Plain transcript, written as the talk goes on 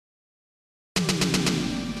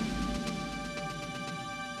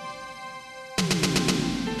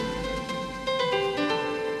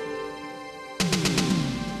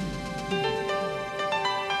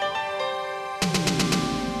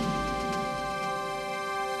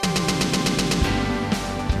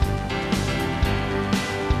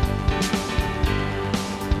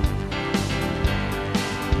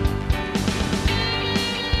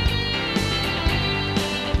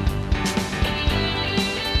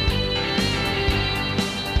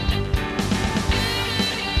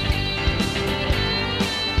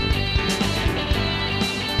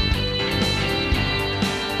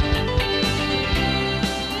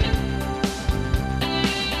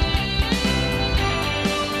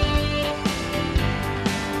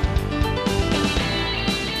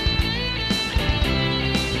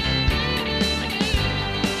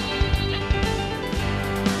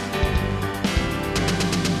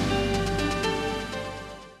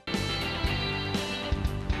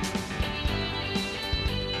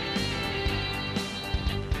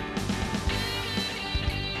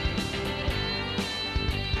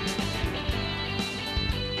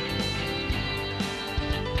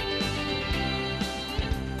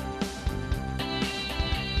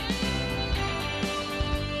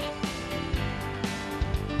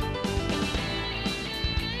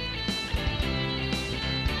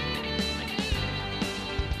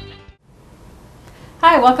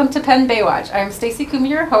Hi, welcome to Penn Baywatch. I'm Stacy Coombs,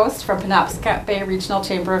 your host from Penobscot Bay Regional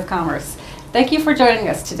Chamber of Commerce. Thank you for joining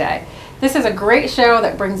us today. This is a great show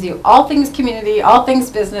that brings you all things community, all things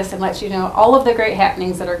business, and lets you know all of the great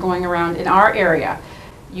happenings that are going around in our area.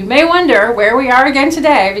 You may wonder where we are again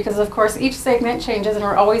today because, of course, each segment changes and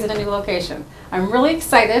we're always in a new location. I'm really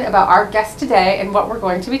excited about our guest today and what we're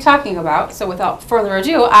going to be talking about. So without further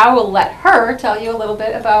ado, I will let her tell you a little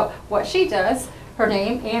bit about what she does, her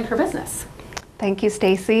name, and her business. Thank you,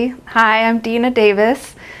 Stacy. Hi, I'm Dena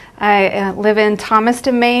Davis. I live in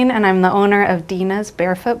Thomaston, Maine, and I'm the owner of Dena's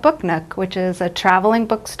Barefoot Book Nook, which is a traveling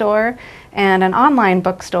bookstore and an online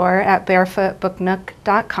bookstore at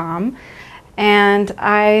barefootbooknook.com. And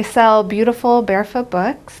I sell beautiful barefoot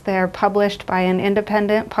books. They're published by an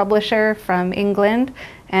independent publisher from England,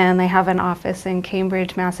 and they have an office in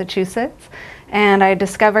Cambridge, Massachusetts. And I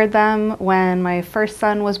discovered them when my first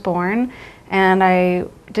son was born, and I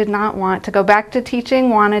did not want to go back to teaching,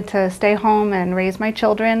 wanted to stay home and raise my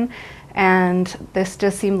children, and this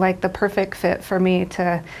just seemed like the perfect fit for me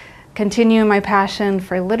to continue my passion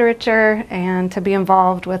for literature and to be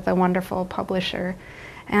involved with a wonderful publisher.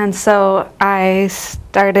 And so I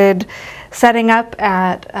started setting up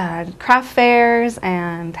at craft fairs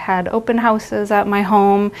and had open houses at my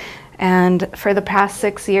home, and for the past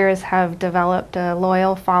 6 years have developed a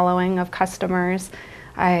loyal following of customers.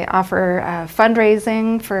 I offer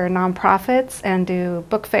fundraising for nonprofits and do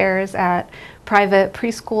book fairs at private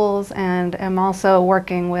preschools, and am also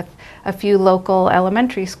working with a few local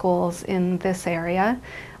elementary schools in this area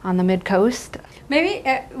on the mid-coast. Maybe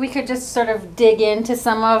we could just sort of dig into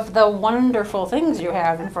some of the wonderful things you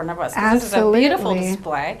have in front of us. Absolutely. This is a beautiful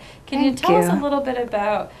display. Can you tell us a little bit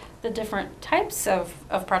about the different types of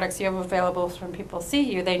products you have available so when people see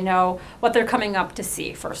you, they know what they're coming up to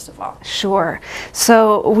see, first of all? Sure.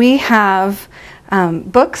 So we have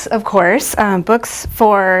books, of course, books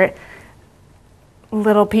for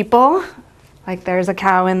little people, like There's a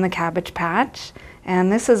Cow in the Cabbage Patch.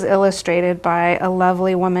 And this is illustrated by a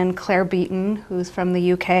lovely woman, Claire Beaton, who's from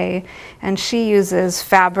the UK, and she uses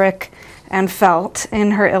fabric and felt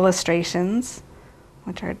in her illustrations,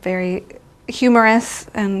 which are very humorous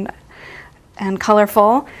and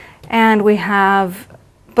colorful. And we have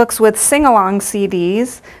books with sing-along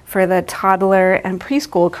CDs for the toddler and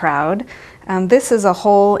preschool crowd. This is A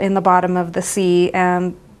Hole in the Bottom of the Sea,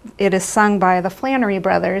 and it is sung by the Flannery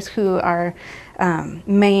brothers, who are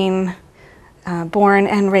Maine born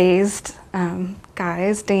and raised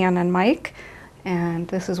guys, Dan and Mike, and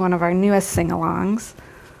this is one of our newest sing-alongs.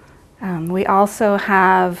 We also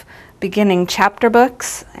have beginning chapter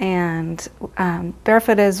books, and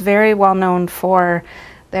Barefoot is very well known for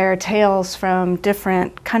their tales from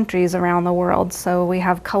different countries around the world. So we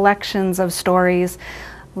have collections of stories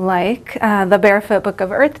like the Barefoot Book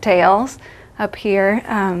of Earth Tales up here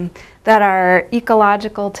that are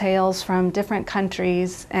ecological tales from different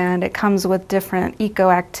countries, and it comes with different eco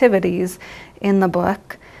activities in the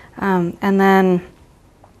book. And then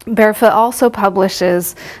Barefoot also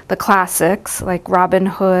publishes the classics like Robin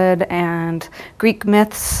Hood and Greek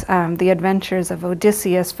myths, the adventures of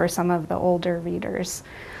Odysseus for some of the older readers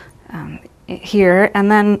here. And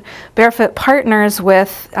then Barefoot partners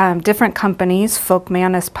with different companies, Folk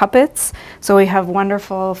Manus Puppets. So we have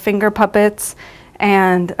wonderful finger puppets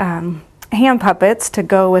and hand puppets to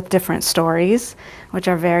go with different stories, which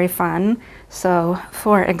are very fun. So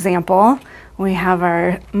for example, we have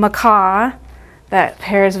our macaw that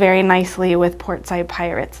pairs very nicely with Portside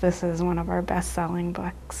Pirates. This is one of our best-selling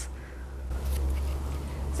books.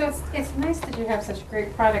 So it's nice that you have such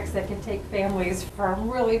great products that can take families from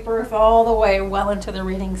really birth all the way well into the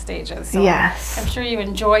reading stages. So yes. I'm sure you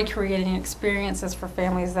enjoy creating experiences for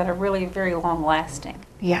families that are really very long-lasting.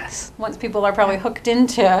 Yes. Once people are probably hooked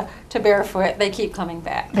into Barefoot, they keep coming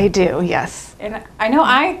back. They do, yes. And I know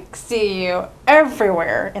I see you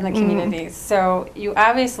everywhere in the communities, so you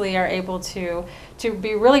obviously are able to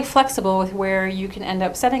be really flexible with where you can end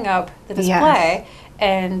up setting up the display. Yes.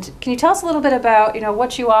 And can you tell us a little bit about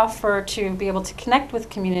what you offer to be able to connect with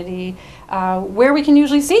community, where we can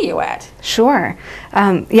usually see you at? Sure.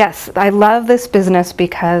 Yes, I love this business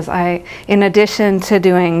because in addition to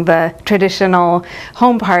doing the traditional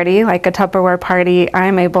home party, like a Tupperware party,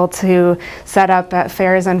 I'm able to set up at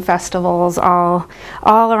fairs and festivals all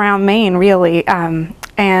around Maine, really.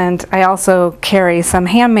 And I also carry some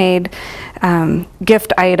handmade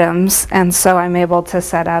gift items, and so I'm able to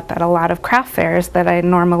set up at a lot of craft fairs that I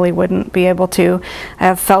normally wouldn't be able to. I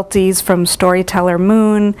have felties from Storyteller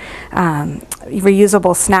Moon,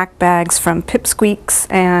 reusable snack bags from Pipsqueaks,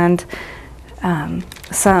 and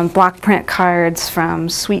some block print cards from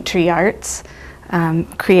Sweet Tree Arts.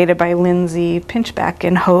 created by Lindsay Pinchbeck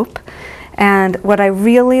in Hope. And what I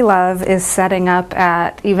really love is setting up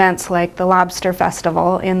at events like the Lobster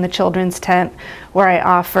Festival in the Children's Tent, where I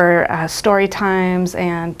offer story times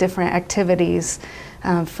and different activities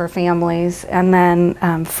for families. And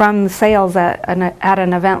then from the sales at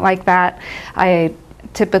an event like that, I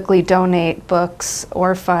typically donate books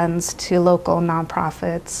or funds to local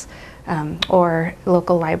nonprofits or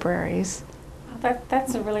local libraries.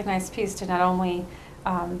 That's a really nice piece to not only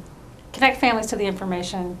connect families to the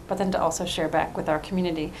information, but then to also share back with our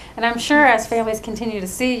community. And I'm sure as families continue to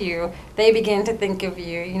see you, they begin to think of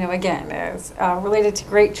you, again, as related to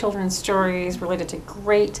great children's stories, related to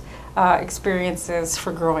great experiences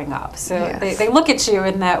for growing up. So yes. they look at you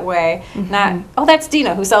in that way, not, oh, that's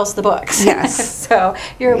Dena who sells the books. Yes. So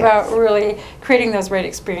you're yes. about really creating those great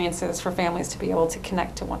experiences for families to be able to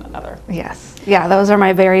connect to one another. Yes. Yeah, those are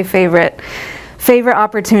my very favorite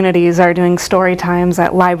opportunities, are doing story times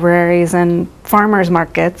at libraries and farmers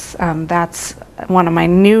markets. That's one of my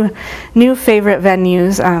new favorite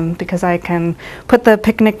venues because I can put the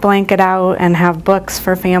picnic blanket out and have books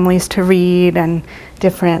for families to read and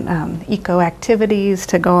different eco activities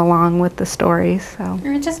to go along with the stories. So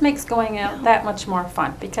it just makes going out that much more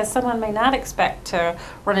fun, because someone may not expect to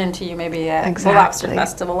run into you maybe at the Lobster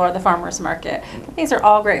Festival or the farmers market. But these are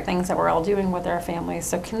all great things that we're all doing with our families.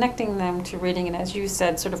 So connecting them to reading, and as you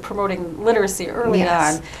said, sort of promoting literacy early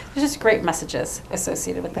yes. on. There's just great messages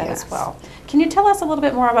associated with that yes. as well. Can you tell us a little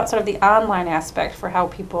bit more about sort of the online aspect for how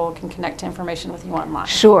people can connect to information with you online?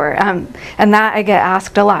 Sure, and that I get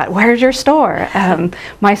asked a lot. Where's your store?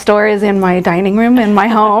 My store is in my dining room in my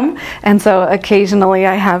home, and so occasionally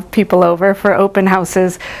I have people over for open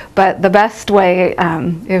houses. But the best way,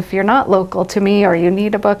 if you're not local to me or you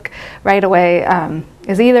need a book right away,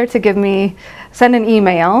 is either to send an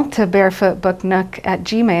email to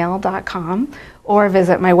barefootbooknook@gmail.com, or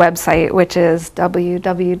visit my website, which is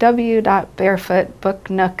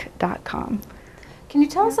www.barefootbooknook.com. Can you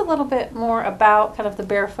tell us a little bit more about kind of the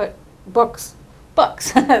Barefoot books?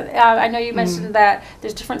 I know you mentioned that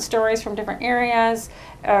there's different stories from different areas.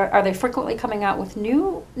 Are they frequently coming out with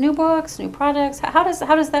new books, new products? How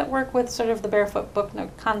does that work with sort of the Barefoot Book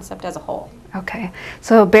Nook concept as a whole? Okay,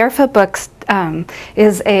 so Barefoot Books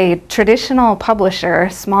is a traditional publisher,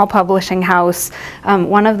 small publishing house.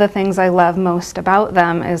 One of the things I love most about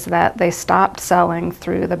them is that they stopped selling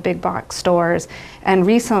through the big box stores and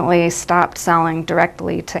recently stopped selling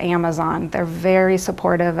directly to Amazon. They're very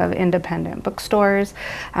supportive of independent bookstores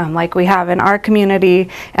like we have in our community,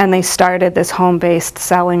 and they started this home-based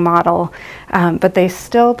selling model, but they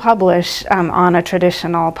still publish on a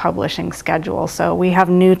traditional publishing schedule. So we have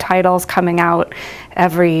new titles coming out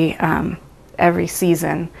every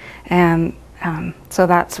season, and so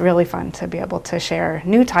that's really fun to be able to share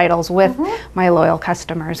new titles with my loyal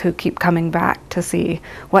customers who keep coming back to see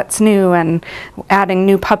what's new and adding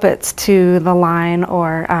new puppets to the line.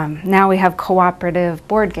 Or now we have cooperative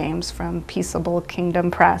board games from Peaceable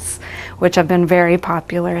Kingdom Press, which have been very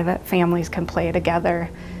popular, that families can play together,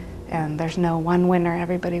 and there's no one winner,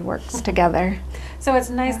 everybody works together. So it's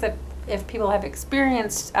nice that if people have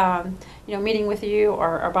experienced meeting with you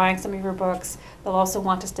or buying some of your books, they'll also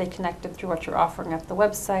want to stay connected through what you're offering at the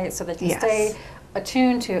website, so they can stay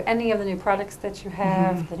attuned to any of the new products that you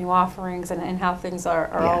have, the new offerings, and how things are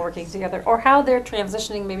all working together, or how they're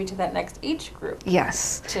transitioning maybe to that next age group.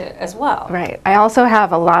 Yes. As well. Right. I also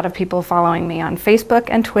have a lot of people following me on Facebook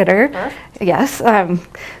and Twitter. Perfect. Yes.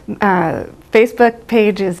 Facebook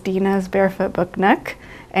page is Dena's Barefoot Book Nook,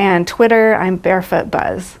 and Twitter I'm Barefoot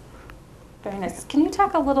Buzz. Very nice. Can you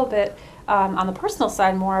talk a little bit on the personal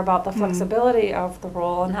side more about the flexibility of the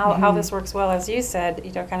role and how this works well, as you said,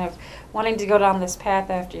 kind of wanting to go down this path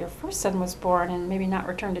after your first son was born and maybe not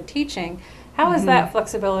return to teaching. How has that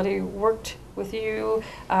flexibility worked with you?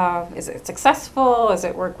 Is it successful? Does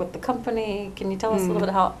it work with the company? Can you tell us a little bit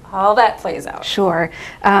how that plays out? Sure.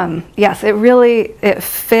 Yes, it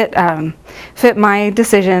fit my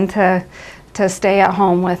decision to stay at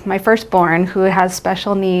home with my firstborn, who has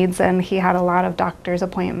special needs, and he had a lot of doctor's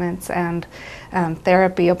appointments and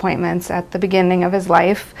therapy appointments at the beginning of his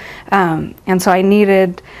life. And so I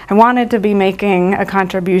wanted to be making a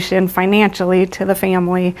contribution financially to the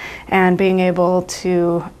family and being able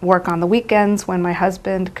to work on the weekends when my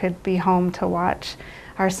husband could be home to watch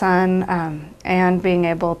our son, and being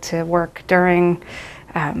able to work during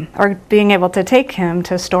or being able to take him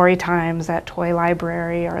to story times at Toy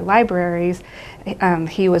Library or libraries.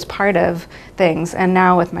 He was part of things, and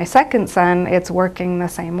now with my second son, it's working the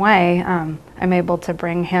same way. I'm able to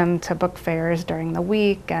bring him to book fairs during the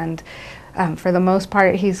week and for the most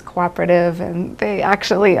part, he's cooperative, and they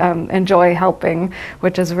actually enjoy helping,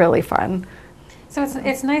 which is really fun. So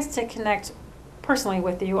it's nice to connect personally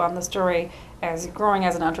with you on the story as growing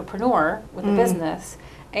as an entrepreneur with a business,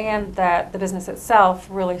 and that the business itself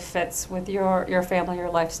really fits with your family, your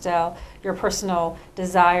lifestyle, your personal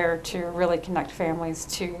desire to really connect families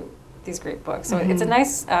to these great books. So it's a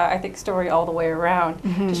nice, I think, story all the way around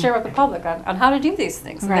to share with the public on how to do these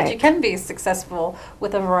things, so that you can be successful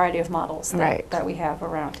with a variety of models that we have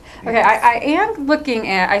around. Okay, I am looking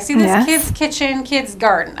at, I see this kids' kitchen, kids'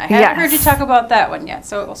 garden. I haven't heard you talk about that one yet.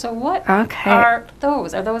 So what are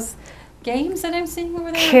those? Are those games that I'm seeing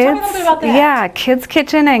over there? Tell me a little bit about that. Yeah, Kids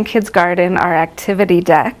Kitchen and Kids Garden are activity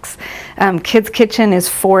decks. Kids Kitchen is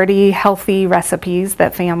 40 healthy recipes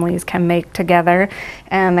that families can make together,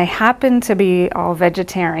 and they happen to be all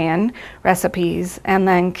vegetarian recipes. And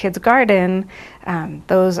then Kids Garden,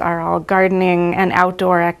 those are all gardening and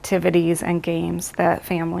outdoor activities and games that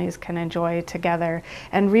families can enjoy together,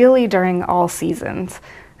 and really during all seasons.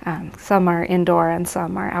 Some are indoor and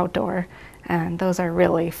some are outdoor. And those are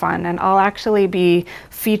really fun. And I'll actually be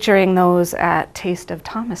featuring those at Taste of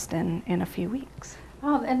Thomaston in a few weeks.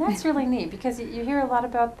 Oh, and that's really neat, because you hear a lot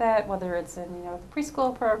about that, whether it's in the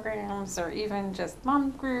preschool programs or even just mom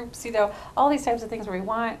groups, all these types of things where we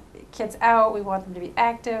want kids out, we want them to be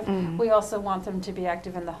active, we also want them to be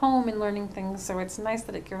active in the home and learning things. So it's nice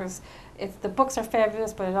that the books are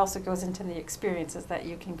fabulous, but it also goes into the experiences that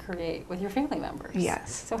you can create with your family members.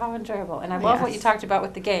 Yes. So how enjoyable. And I love what you talked about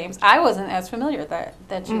with the games. I wasn't as familiar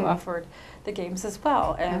that you offered the games as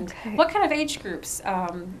well. And what kind of age groups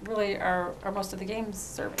really are most of the games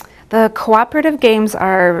serving? The cooperative games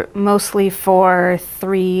are mostly for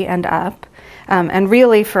 3 and up, and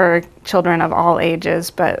really for children of all ages,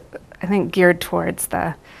 but I think geared towards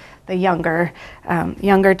the younger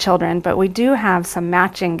children. But we do have some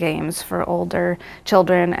matching games for older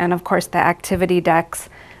children, and of course the activity decks.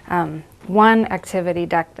 One activity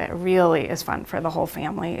deck that really is fun for the whole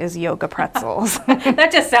family is yoga pretzels.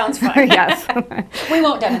 That just sounds fun. Yes. We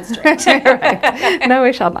won't demonstrate. Right. No,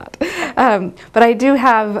 we shall not. But I do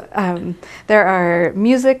have, there are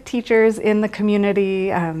music teachers in the community,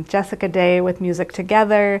 Jessica Day with Music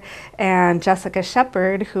Together, and Jessica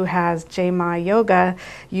Shepard, who has J-Ma Yoga,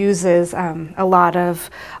 uses a lot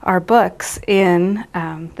of our books in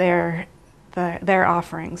their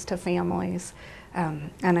offerings to families.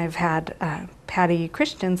 And I've had Patty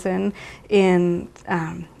Christensen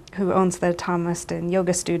who owns the Thomaston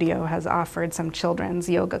Yoga Studio, has offered some children's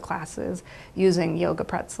yoga classes using yoga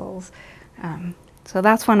pretzels. So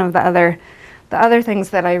that's one of the other things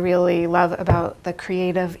that I really love about the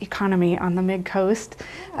creative economy on the Mid-Coast,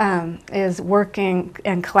 is working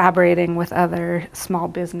and collaborating with other small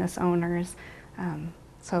business owners.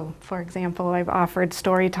 So, for example, I've offered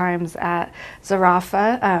story times at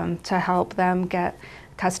Zarafa to help them get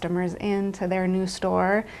customers into their new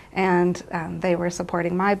store, and they were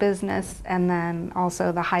supporting my business. And then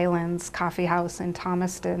also the Highlands Coffee House in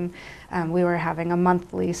Thomaston, we were having a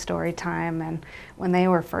monthly story time, and when they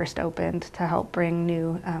were first opened, to help bring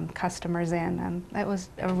new customers in, and it was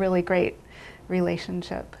a really great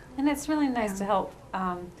relationship. And it's really nice to help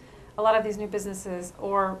a lot of these new businesses,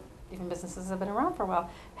 or even businesses that have been around for a while,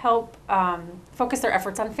 help focus their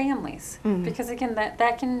efforts on families. Because again,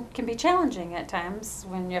 that can be challenging at times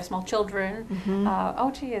when you have small children.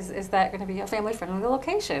 Oh gee, is that going to be a family-friendly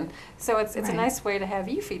location? So it's a nice way to have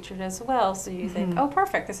you featured as well. So you think, oh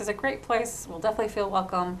perfect, this is a great place, we'll definitely feel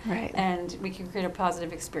welcome, and we can create a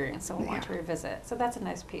positive experience, so we'll want to revisit. So that's a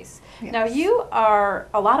nice piece. Now you are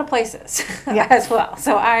a lot of places as well.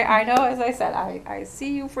 So I know, as I said, I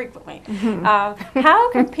see you frequently.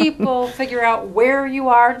 How can people figure out where you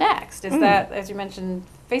are next? Is that, as you mentioned,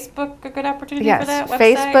 Facebook a good opportunity for that?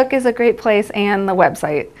 Website? Facebook is a great place, and the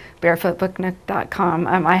website, barefootbooknook.com.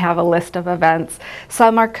 I have a list of events.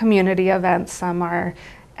 Some are community events, some are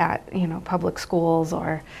at public schools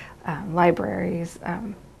or libraries.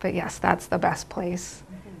 But yes, that's the best place.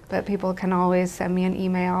 But people can always send me an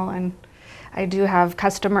email, and I do have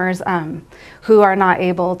customers who are not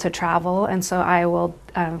able to travel, and so I will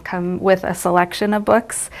come with a selection of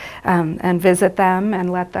books and visit them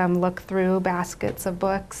and let them look through baskets of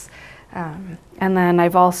books. And then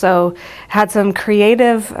I've also had some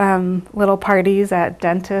creative little parties at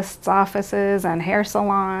dentists' offices and hair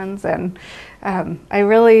salons, and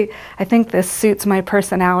I think this suits my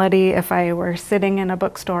personality. If I were sitting in a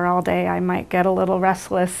bookstore all day, I might get a little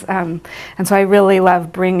restless, and so I really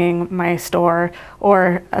love bringing my store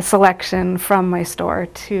or a selection from my store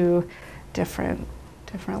to different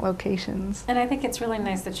locations. And I think it's really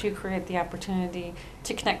nice that you create the opportunity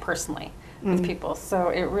to connect personally with people. So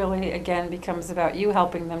it really, again, becomes about you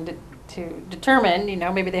helping them to determine,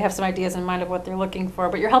 maybe they have some ideas in mind of what they're looking for,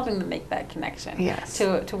 but you're helping them make that connection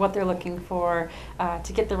to what they're looking for,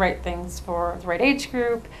 to get the right things for the right age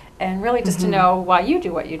group, and really just to know why you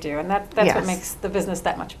do what you do. And that's what makes the business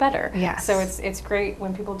that much better. Yes. So it's great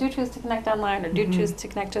when people do choose to connect online or do choose to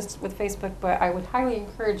connect just with Facebook, but I would highly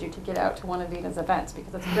encourage you to get out to one of Dena's events,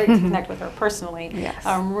 because it's great to connect with her personally,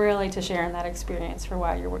 really to share in that experience for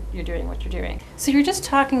why you're doing what you're doing. So you're just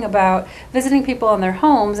talking about visiting people in their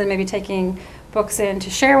homes and maybe taking books in to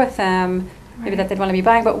share with them, maybe that they'd want to be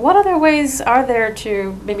buying, but what other ways are there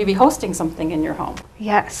to maybe be hosting something in your home?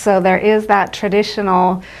 Yes, so there is that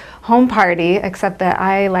traditional home party, except that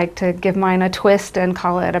I like to give mine a twist and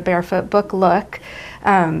call it a Barefoot book look.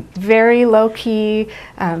 Very low key.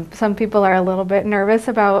 Some people are a little bit nervous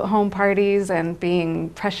about home parties and being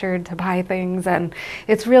pressured to buy things, and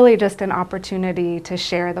it's really just an opportunity to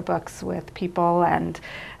share the books with people and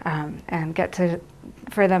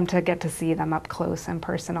for them to get to see them up close and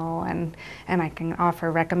personal, and I can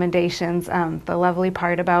offer recommendations. The lovely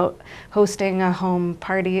part about hosting a home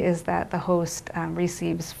party is that the host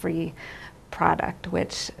receives free product,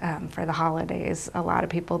 which for the holidays a lot of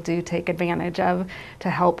people do take advantage of to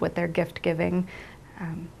help with their gift giving.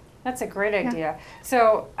 That's a great idea.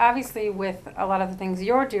 So obviously with a lot of the things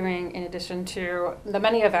you're doing, in addition to the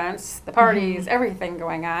many events, the parties, everything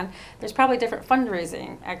going on, there's probably different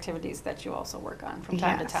fundraising activities that you also work on from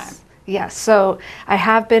time to time. Yes, so I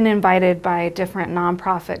have been invited by different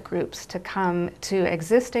nonprofit groups to come to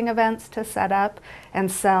existing events to set up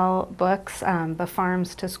and sell books. The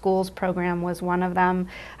Farms to Schools program was one of them.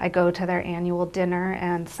 I go to their annual dinner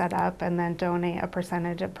and set up and then donate a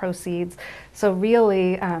percentage of proceeds. So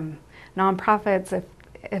really, nonprofits,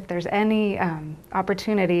 if there's any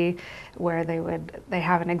opportunity where they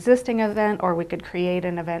have an existing event or we could create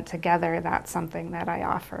an event together, that's something that I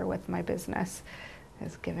offer with my business,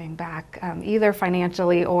 is giving back either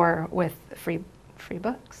financially or with free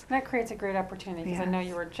books. That creates a great opportunity, because I know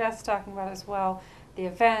you were just talking about as well the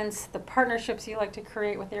events, the partnerships you like to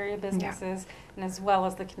create with area businesses, and as well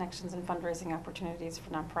as the connections and fundraising opportunities for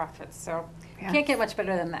nonprofits. So can't get much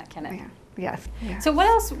better than that, can it? Yes. So what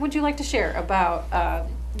else would you like to share about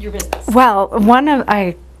your business? Well,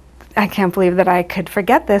 I can't believe that I could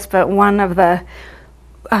forget this, but one of the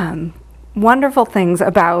wonderful things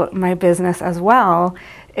about my business as well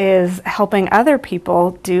is helping other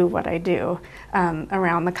people do what I do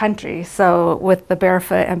around the country. So with the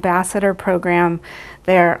Barefoot Ambassador program,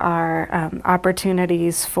 there are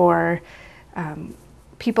opportunities for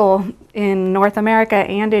people in North America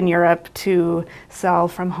and in Europe to sell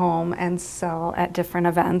from home and sell at different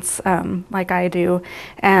events like I do.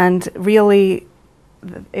 And really,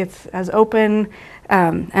 it's as open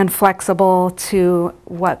and flexible to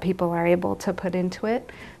what people are able to put into it.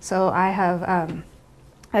 So I have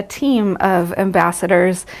a team of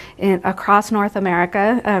ambassadors across North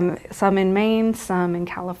America, some in Maine, some in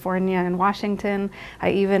California and Washington.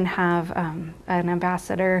 I even have an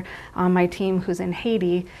ambassador on my team who's in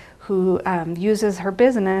Haiti, who uses her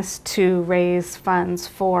business to raise funds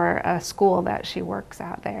for a school that she works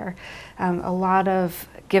at there. A lot of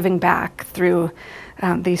giving back through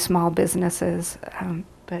these small businesses.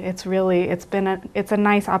 But it's a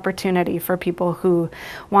nice opportunity for people who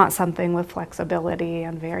want something with flexibility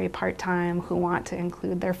and very part-time, who want to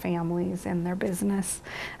include their families in their business.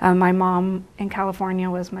 My mom in California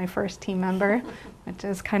was my first team member, which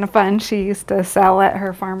is kind of fun. She used to sell at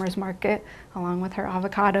her farmer's market along with her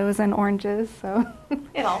avocados and oranges. So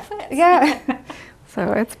it all fits. Yeah.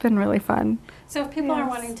 So it's been really fun. So if people are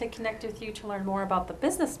wanting to connect with you to learn more about the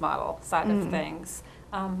business model side of things,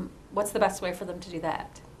 what's the best way for them to do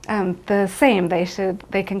that? The same.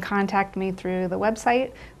 They can contact me through the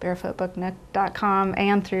website, barefootbooknook.com,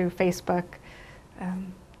 and through Facebook.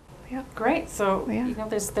 Great. So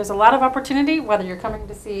there's a lot of opportunity, whether you're coming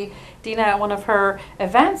to see Dena at one of her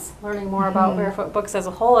events, learning more about Barefoot Books as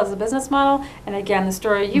a whole, as a business model, and again, the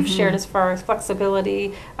story you've shared as far as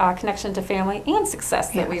flexibility, connection to family, and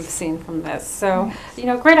success that we've seen from this. So,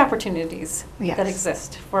 great opportunities that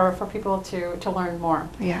exist for people to learn more.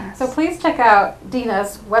 So please check out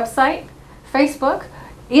Dena's website, Facebook,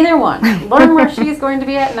 either one. Learn where she's going to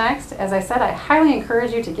be at next. As I said, I highly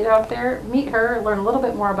encourage you to get out there, meet her, learn a little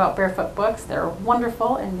bit more about Barefoot Books. They're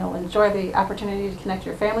wonderful, and you'll enjoy the opportunity to connect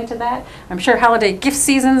your family to that. I'm sure holiday gift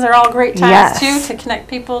seasons are all great times, too, to connect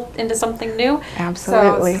people into something new.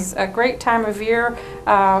 Absolutely. So it's a great time of year,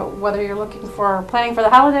 whether you're looking for planning for the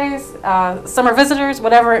holidays, summer visitors,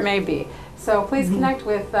 whatever it may be. So please connect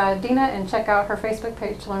with Dena and check out her Facebook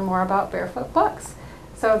page to learn more about Barefoot Books.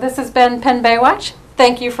 So this has been Penn Baywatch.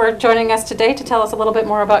 thank you for joining us today to tell us a little bit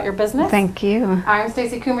more about your business. Thank you. I'm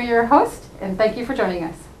Stacy Coomer, your host, and thank you for joining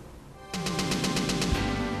us.